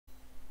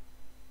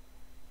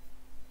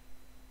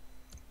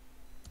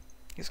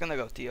He's gonna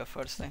go Tia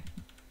first, eh?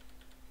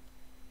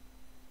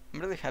 I'm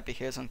really happy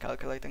he isn't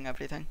calculating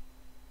everything.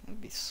 It'd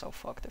be so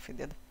fucked if he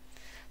did.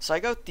 So I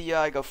go Tia,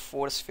 I go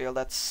Force Field,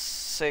 that's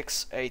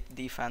 6-8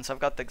 defense. I've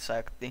got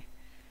exactly.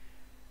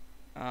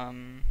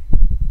 And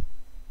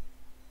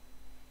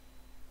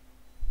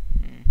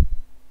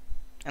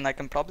I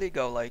can probably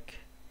go like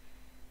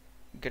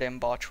Grim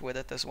Botch with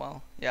it as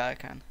well. Yeah, I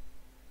can.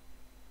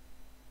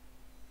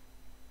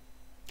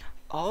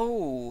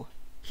 Oh!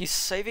 He's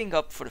saving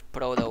up for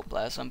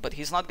Protoplasm, but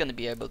he's not gonna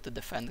be able to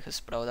defend his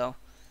Proto.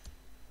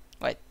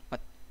 Wait, what?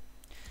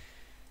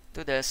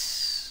 Do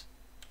this.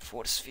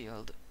 Force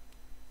Field.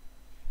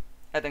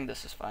 I think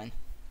this is fine.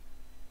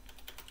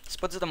 This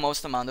puts the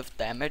most amount of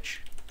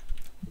damage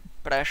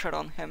pressure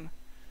on him.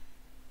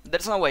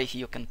 There's no way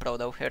you can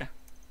Proto here.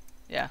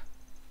 Yeah.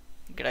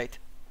 Great.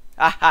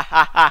 Ah ha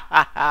ha ha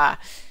ha ha!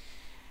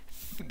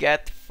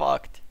 Get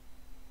fucked.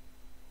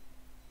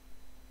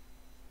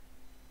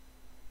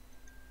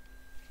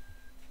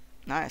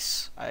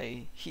 Nice.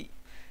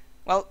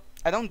 Well,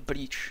 I don't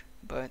breach,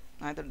 but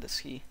neither does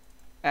he.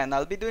 And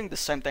I'll be doing the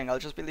same thing. I'll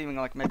just be leaving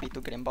like maybe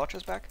 2 Grim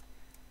Botches back.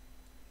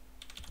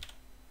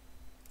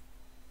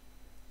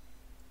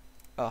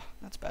 Oh,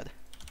 that's bad.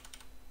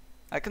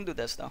 I can do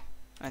this though,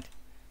 right?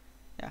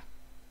 Yeah.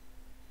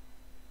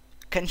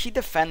 Can he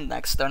defend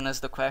next turn is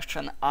the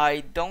question.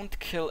 I don't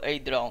kill a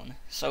drone,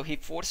 so he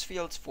force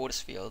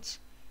fields.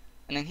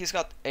 And then he's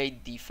got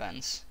 8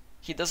 defense.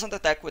 He doesn't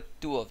attack with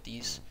 2 of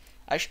these.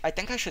 I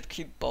think I should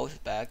keep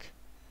both back.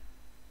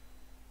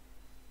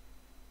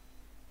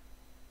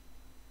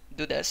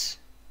 Do this.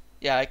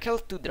 Yeah, I kill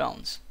 2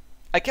 drones.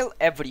 I kill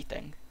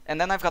everything.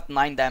 And then I've got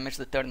 9 damage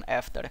the turn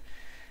after.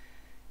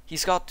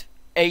 He's got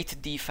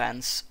 8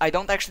 defense. I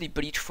don't actually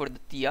breach for the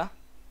Tia.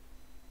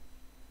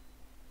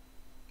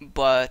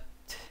 But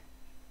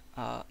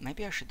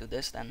maybe I should do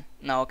this then.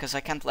 No, because I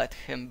can't let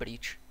him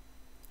breach.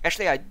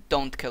 Actually, I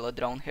don't kill a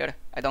drone here.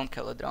 I don't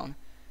kill a drone.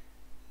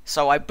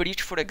 So I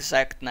breach for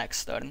exact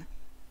next turn.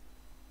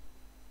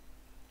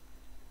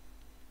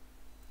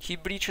 He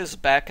breaches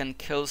back and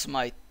kills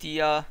my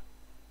Tia.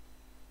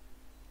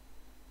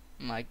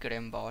 My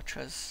Grim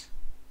Botches.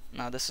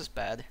 No, this is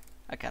bad.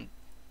 I can't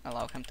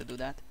allow him to do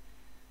that.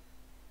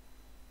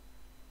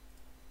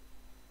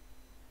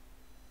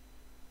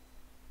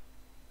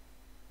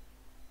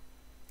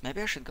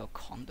 Maybe I should go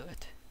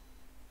Conduit.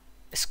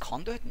 Is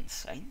Conduit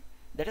insane?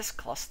 There is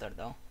Cluster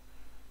though.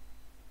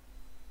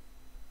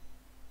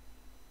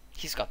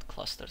 He's got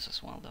clusters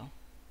as well though.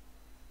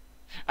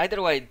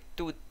 Either way,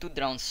 two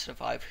drones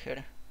survive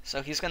here.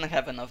 So he's gonna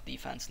have enough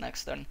defense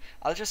next turn.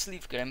 I'll just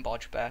leave Grim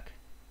Botch back,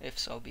 if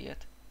so be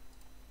it.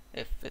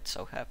 If it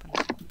so happens.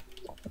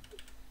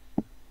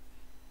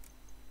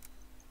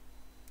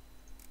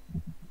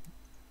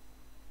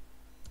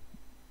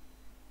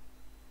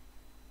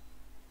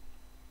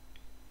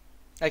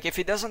 Like, if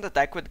he doesn't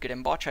attack with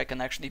Grim Botch, I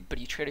can actually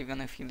breach here even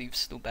if he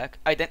leaves 2 back.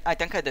 I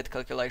think I did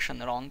calculation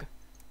wrong.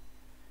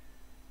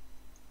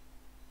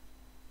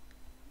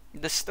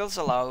 This still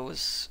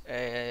allows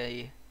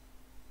a...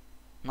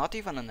 Not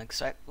even an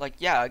exact... Like,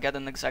 yeah, I get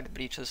an exact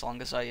breach as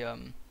long as I,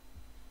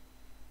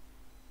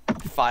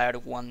 fire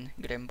 1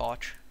 Grim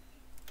Botch.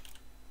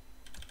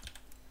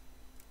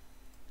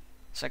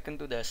 So I can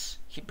do this.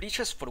 He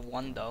breaches for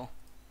 1 though.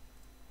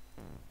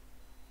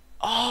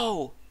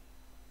 Oh!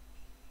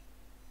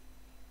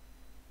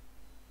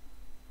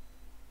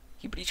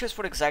 He breaches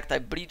for exact, I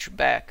breach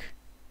back.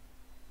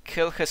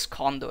 Kill his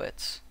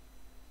conduits.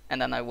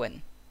 And then I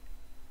win.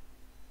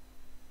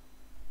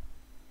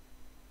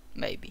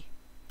 Maybe.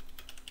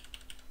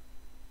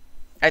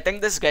 I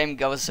think this game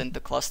goes into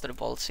cluster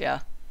bolts, yeah.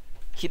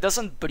 He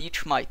doesn't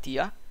breach my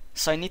Tia,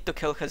 so I need to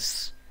kill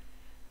his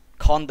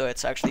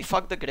conduits actually.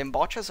 Fuck the Grim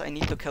Botches, I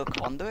need to kill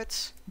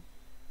conduits.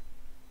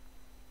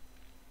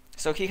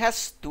 So he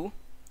has 2.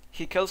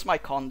 He kills my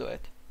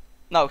conduit.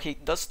 No, he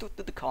does 2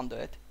 to the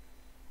conduit.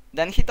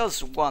 Then he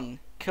does 1,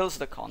 kills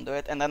the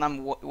conduit, and then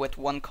I'm with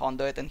 1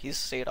 conduit and he's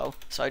 0.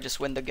 So I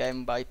just win the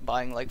game by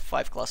buying like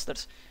 5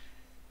 clusters.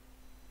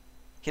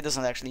 He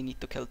doesn't actually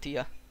need to kill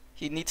Tia.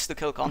 He needs to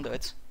kill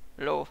conduits.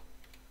 Low.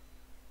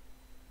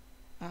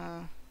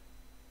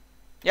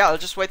 Yeah, I'll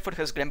just wait for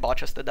his Grim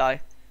Botches to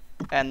die.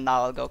 And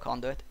now I'll go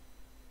conduit.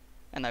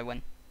 And I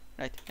win.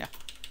 Right, yeah.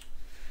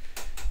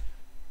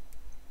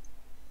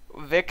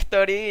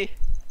 Victory!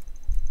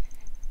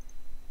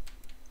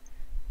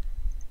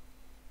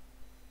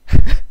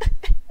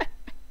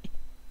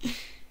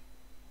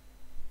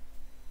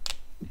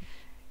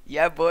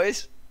 Yeah,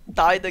 boys.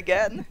 Tied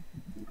again.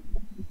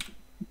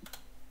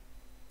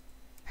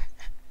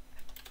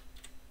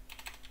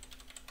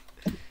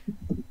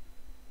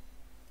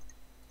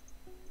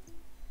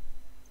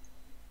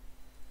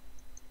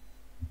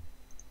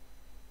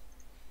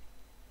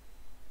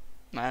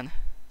 Man,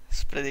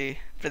 it's pretty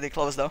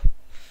close though.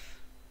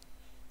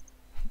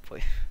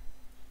 Boy.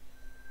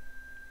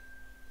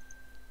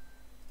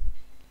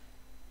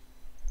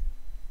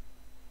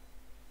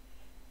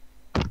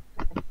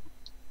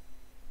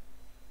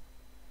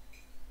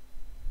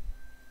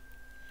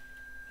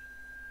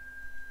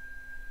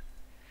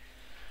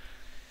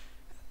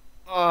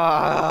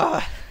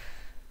 Ah.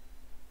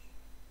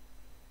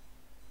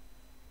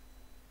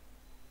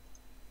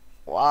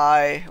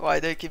 Why?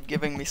 Why do they keep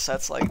giving me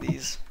sets like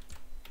these?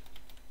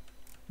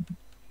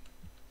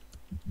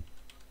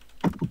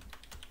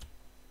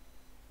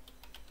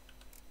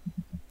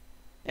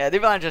 Yeah,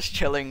 Dbelange just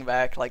chilling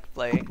back, like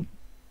playing.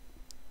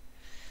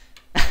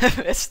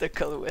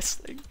 Mystical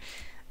whistling.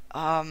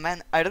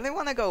 Man, I really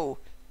wanna go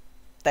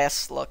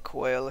Tesla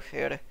coil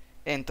here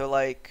into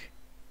like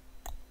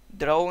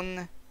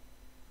drone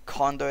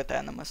conduit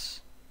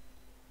animus.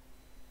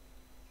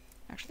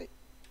 Actually,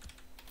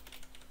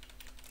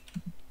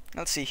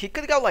 let's see. He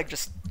could go like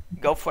just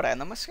go for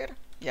animus here.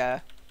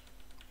 Yeah.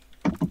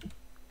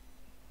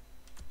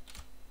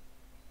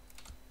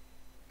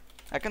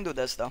 I can do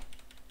this though.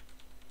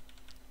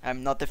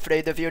 I'm not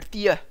afraid of your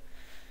Tia.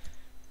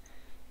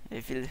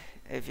 I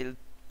will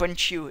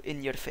punch you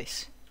in your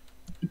face.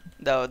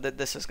 Though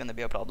this is gonna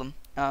be a problem.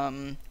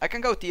 I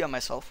can go Tia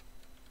myself.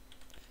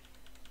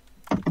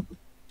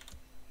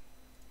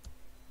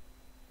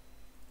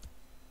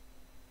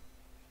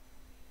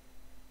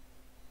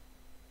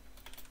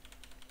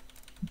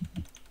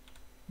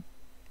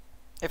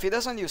 If he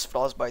doesn't use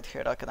Frostbite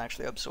here, I can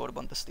actually absorb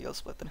on the Steel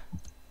Splitter.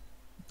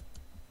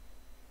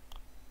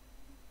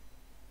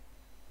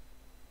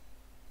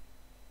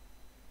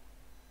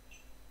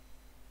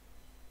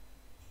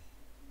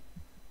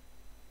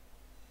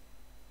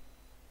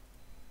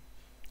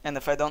 And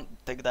if I don't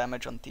take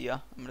damage on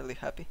Tia, I'm really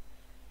happy.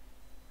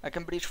 I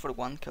can breach for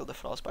 1, kill the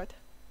Frostbite.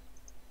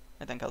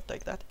 I think I'll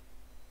take that.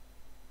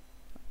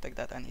 I'll take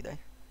that any day.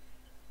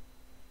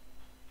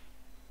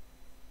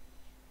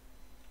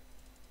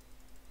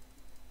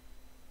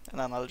 And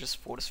then I'll just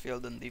force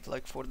field and leave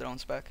like 4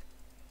 drones back.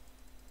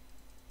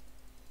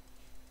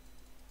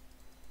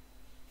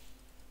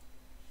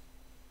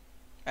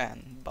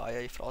 And buy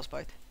a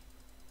Frostbite.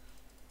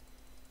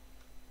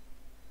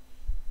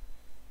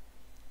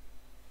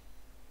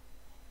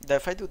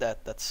 If I do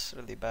that, that's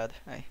really bad.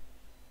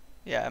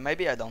 Yeah,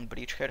 maybe I don't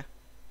breach here.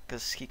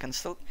 Because he can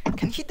still...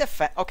 Can he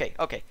defend? Okay,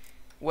 okay.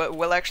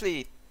 We'll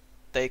actually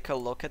take a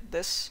look at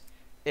this.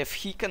 If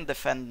he can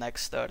defend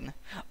next turn.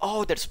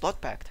 Oh, there's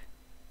Blood Pact.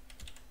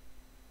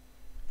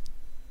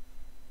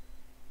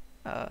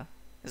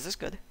 Is this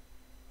good?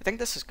 I think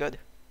this is good.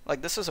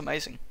 Like, this is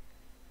amazing.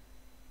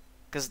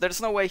 Because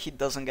there's no way he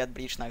doesn't get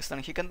breach next turn.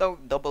 He can do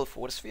double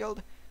force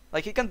field.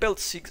 Like, he can build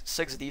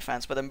 6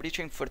 defense, but I'm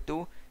breaching for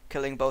 2,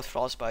 killing both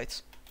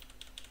Frostbites.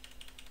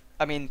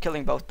 I mean,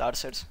 killing both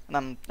Darcers,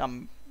 and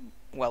I'm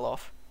well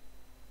off.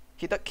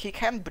 He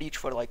can breach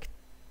for like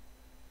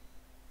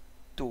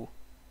 2.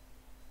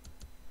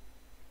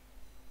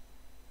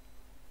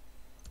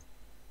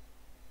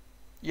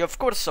 You of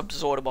course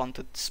absorb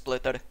onto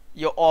Splitter.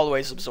 You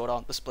always absorb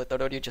onto Splitter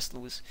or you just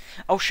lose.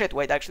 Oh shit,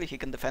 wait, actually he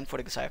can defend for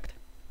exact.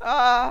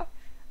 Ah!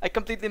 I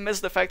completely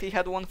missed the fact he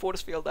had 1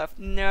 force field left.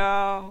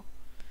 No!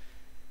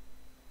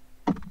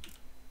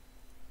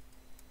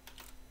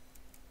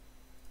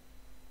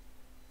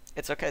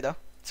 It's okay though.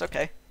 It's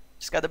okay.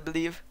 Just gotta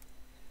believe.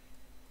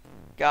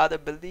 Gotta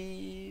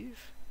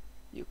believe.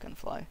 You can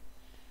fly.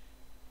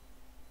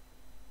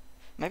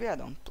 Maybe I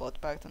don't Blood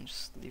Pact and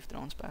just leave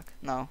drones back.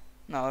 No.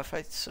 No, if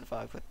I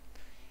survive it.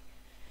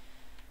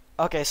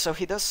 Okay, so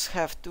he does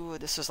have 2.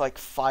 This is like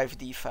 5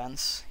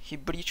 defense. He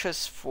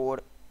breaches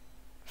for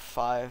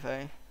 5,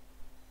 eh?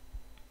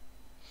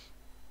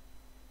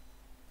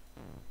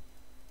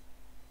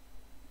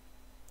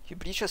 He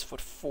breaches for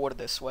 4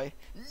 this way.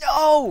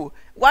 No!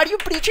 Why are you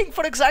breaching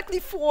for exactly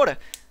 4?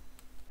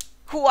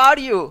 Who are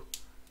you?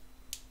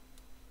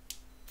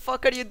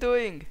 Fuck are you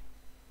doing?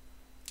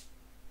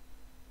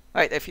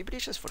 Wait, if he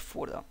breaches for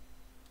 4 though.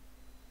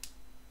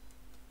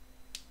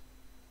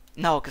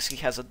 No, because he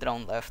has a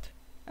drone left.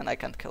 And I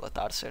can't kill a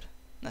Tarsier,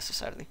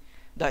 necessarily.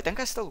 Though I think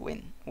I still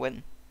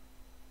win.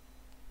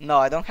 No,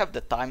 I don't have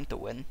the time to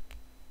win.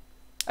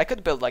 I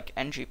could build like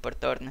NG per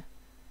turn.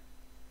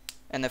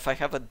 And if I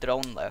have a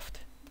drone left.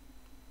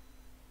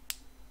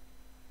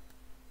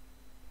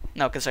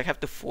 No, because I have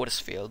to force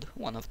field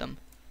one of them.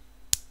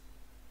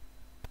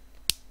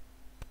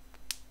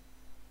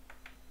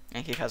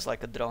 And he has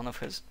like a drone of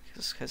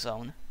his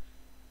own.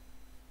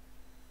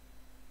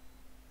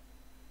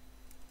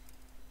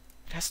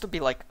 It has to be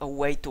like a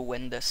way to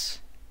win this.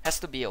 Has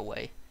to be a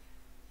way.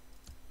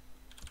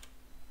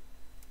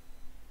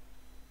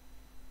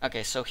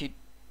 Okay, so he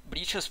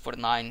breaches for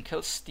 9,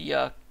 kills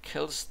Tia,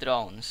 kills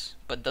drones,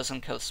 but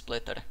doesn't kill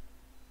Splitter.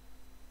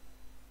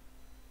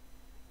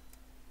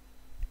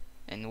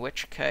 In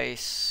which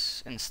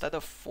case, instead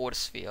of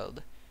force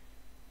field,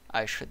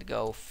 I should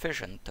go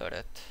fission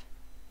turret.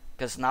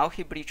 Because now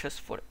he breaches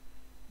for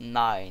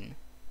 9.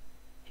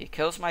 He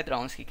kills my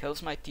drones, he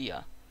kills my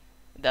Tia.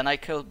 Then I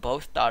kill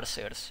both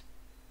Tarsiers.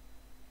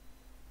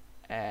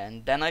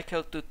 And then I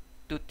kill two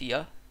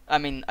Tia. I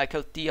mean, I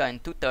kill Tia in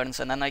 2 turns,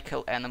 and then I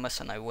kill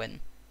Animus and I win.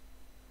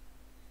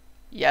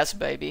 Yes,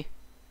 baby.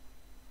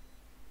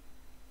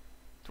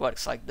 It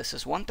works like this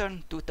is 1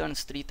 turn, 2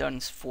 turns, 3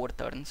 turns, 4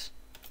 turns.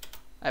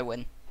 I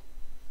win.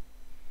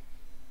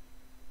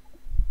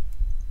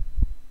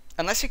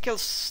 Unless he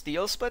kills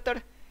Steel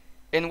Splitter,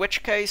 in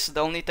which case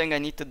the only thing I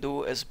need to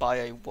do is buy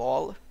a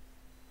wall,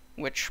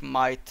 which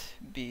might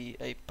be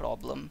a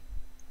problem.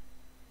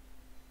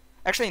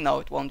 Actually no,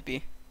 it won't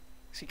be.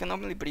 So you can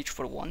normally breach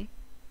for 1.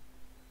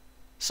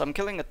 So I'm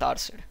killing a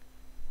Tarsier.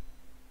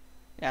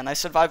 Yeah, and I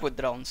survive with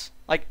drones.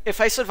 Like, if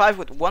I survive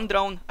with 1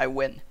 drone, I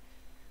win.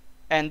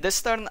 And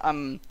this turn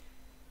I'm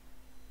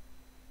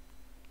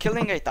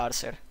killing a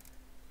Tarsier.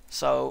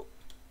 So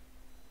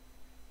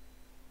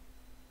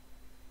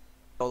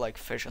go like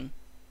Fission.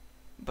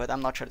 But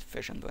I'm not sure if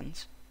Fission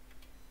wins.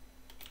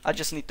 I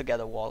just need to get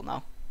a wall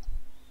now.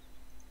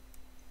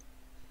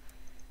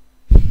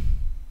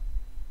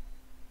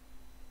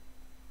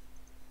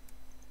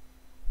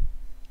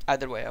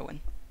 Either way I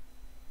win.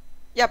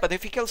 Yeah, but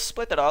if he kills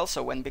Splitter I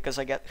also win because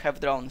I have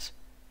drones.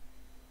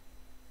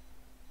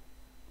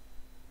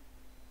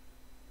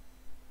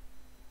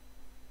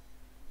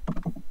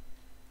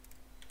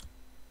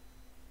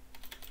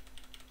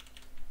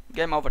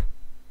 Game over.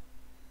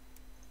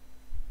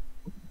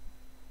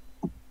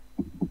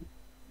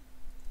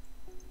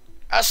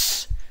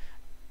 Us!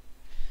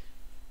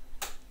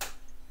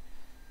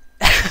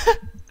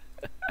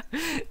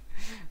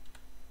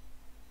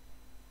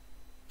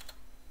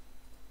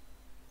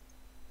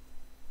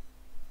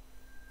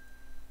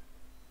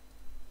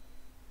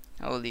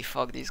 Holy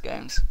fuck, these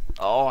games.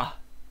 Oh.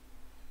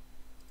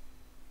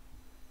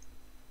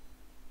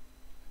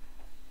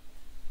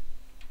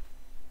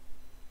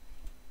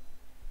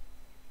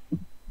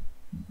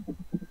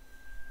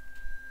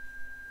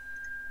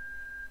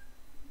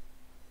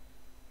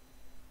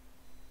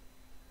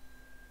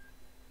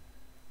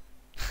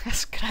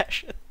 Let's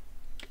crash it.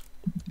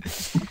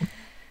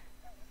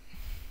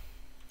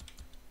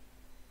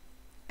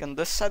 Can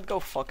this set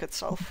go fuck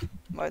itself,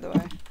 by the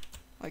way?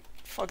 Like,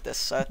 fuck this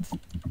set.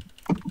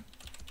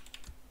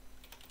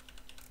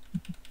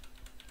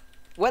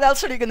 What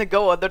else are you gonna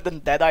go other than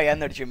Deadeye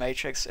Energy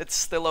Matrix? It's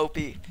still OP.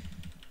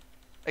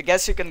 I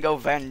guess you can go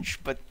Venge,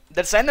 but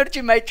there's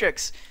Energy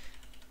Matrix.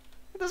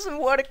 It doesn't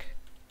work.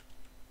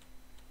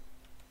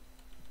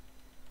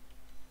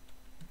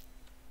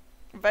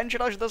 Venge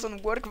Rush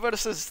doesn't work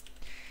versus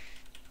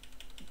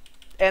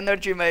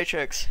Energy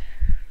Matrix.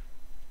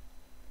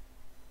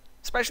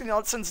 Especially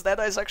not since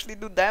Deadeyes actually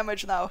do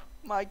damage now.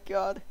 My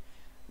god.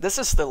 This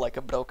is still like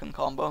a broken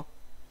combo.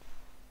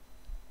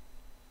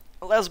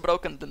 Less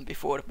broken than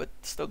before, but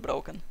still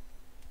broken.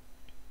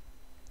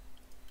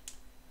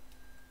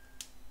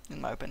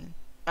 In my opinion.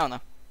 I don't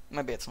know.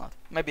 Maybe it's not.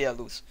 Maybe I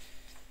lose.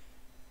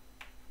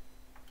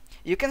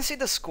 You can see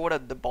the score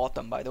at the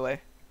bottom, by the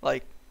way.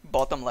 Like,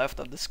 bottom left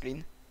of the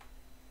screen.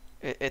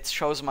 It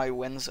shows my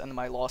wins and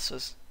my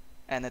losses.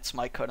 And it's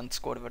my current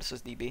score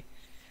versus DB.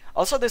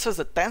 Also, this is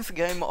the 10th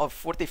game of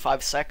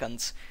 45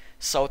 seconds.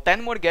 So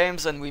 10 more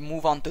games and we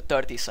move on to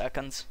 30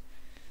 seconds.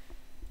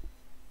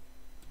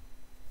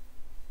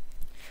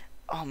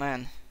 Oh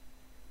man.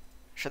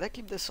 Should I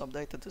keep this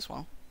updated as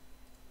well?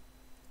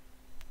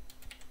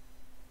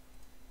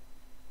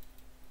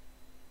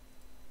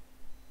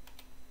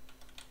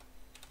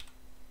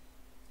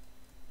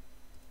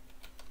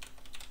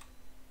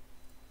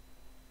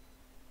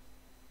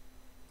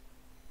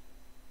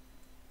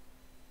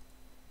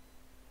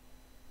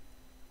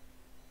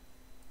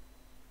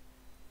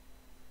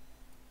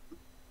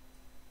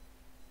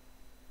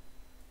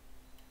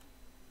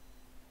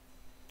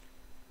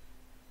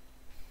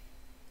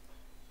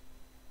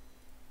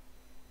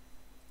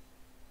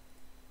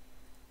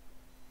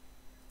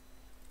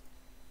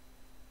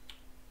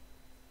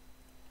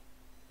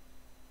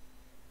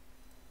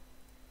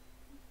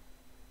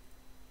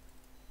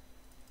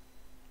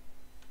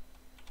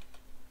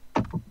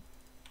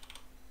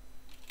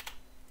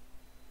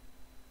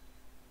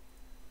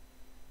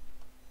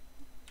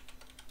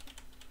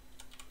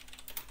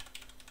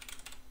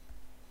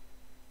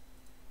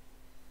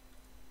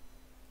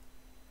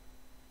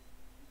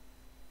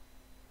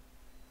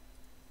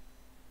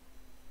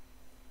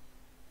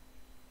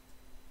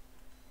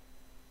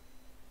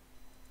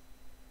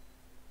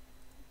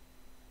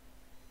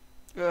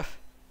 Ugh.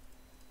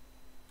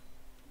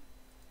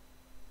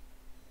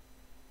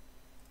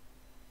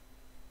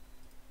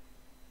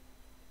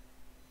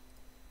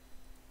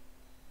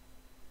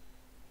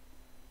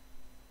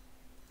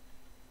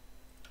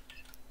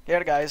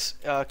 Here guys,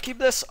 keep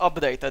this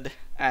updated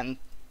and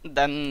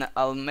then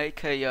I'll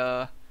make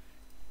a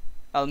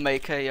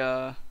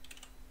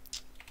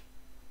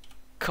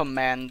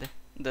command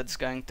that's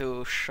going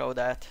to show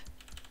that.